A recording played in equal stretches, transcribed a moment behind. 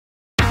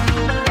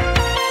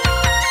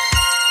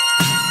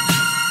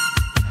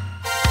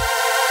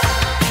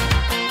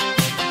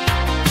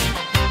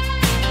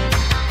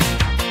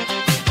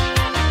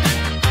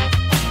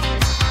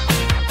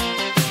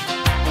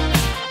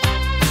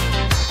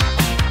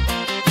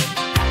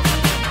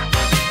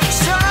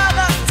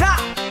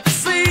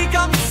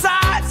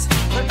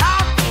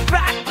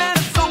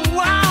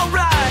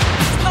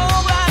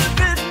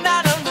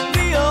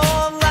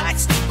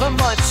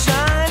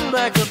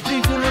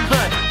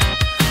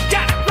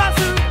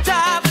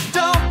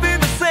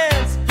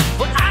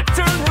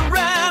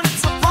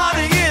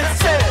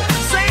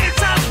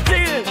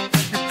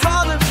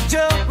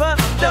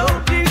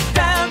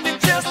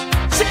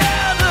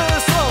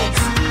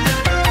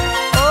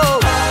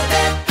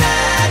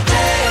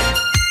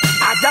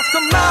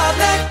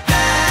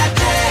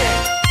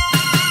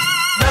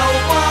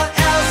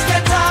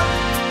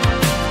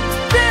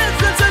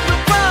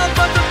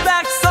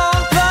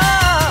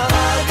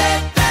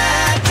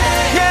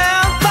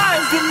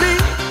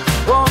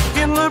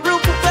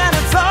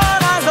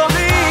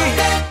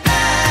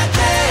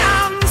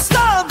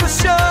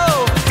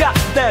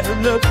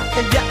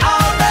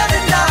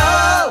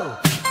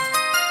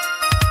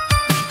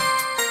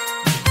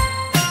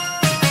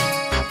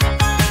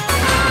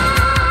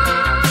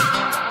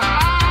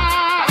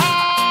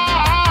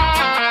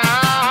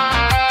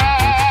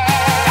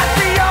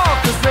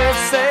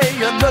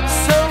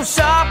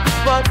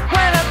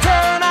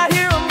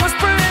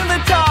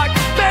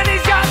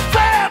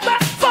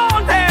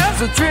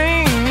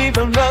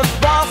and the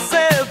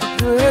bosses,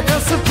 the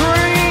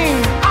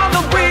supreme. On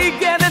the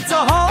weekend, it's a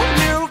whole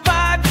new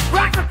vibe.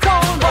 Rock the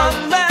cold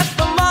one, let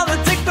the mother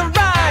take the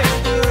ride.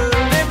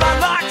 Live my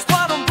life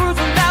while I'm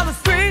cruising down the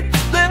street,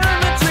 living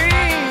the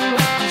dream.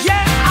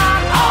 Yeah,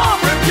 I'm on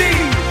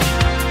repeat.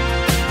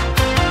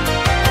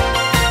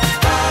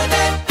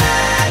 Mullet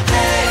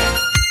Magic.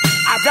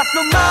 I got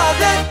the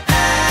mullet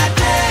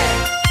magic.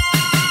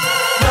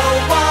 No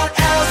one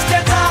else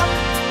can top.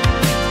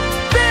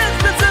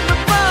 Business in the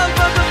front,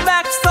 but the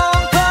back's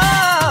on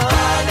top.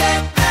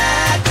 Mullet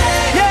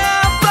magic.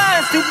 Yeah, I'm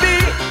blessed to be.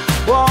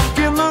 Walk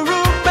in the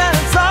room and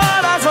it's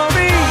all eyes on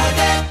me.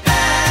 Mullet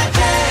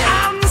magic.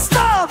 I'm the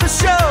star of the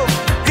show.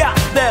 Got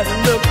that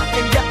look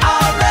and you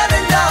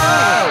already know.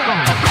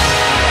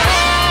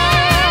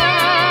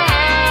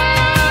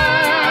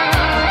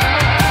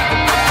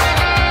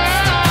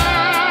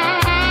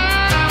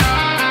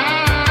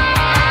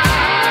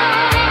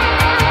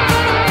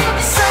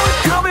 Some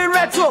call me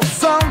retro,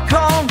 some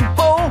call me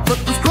bold, but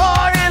this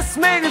glorious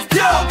made it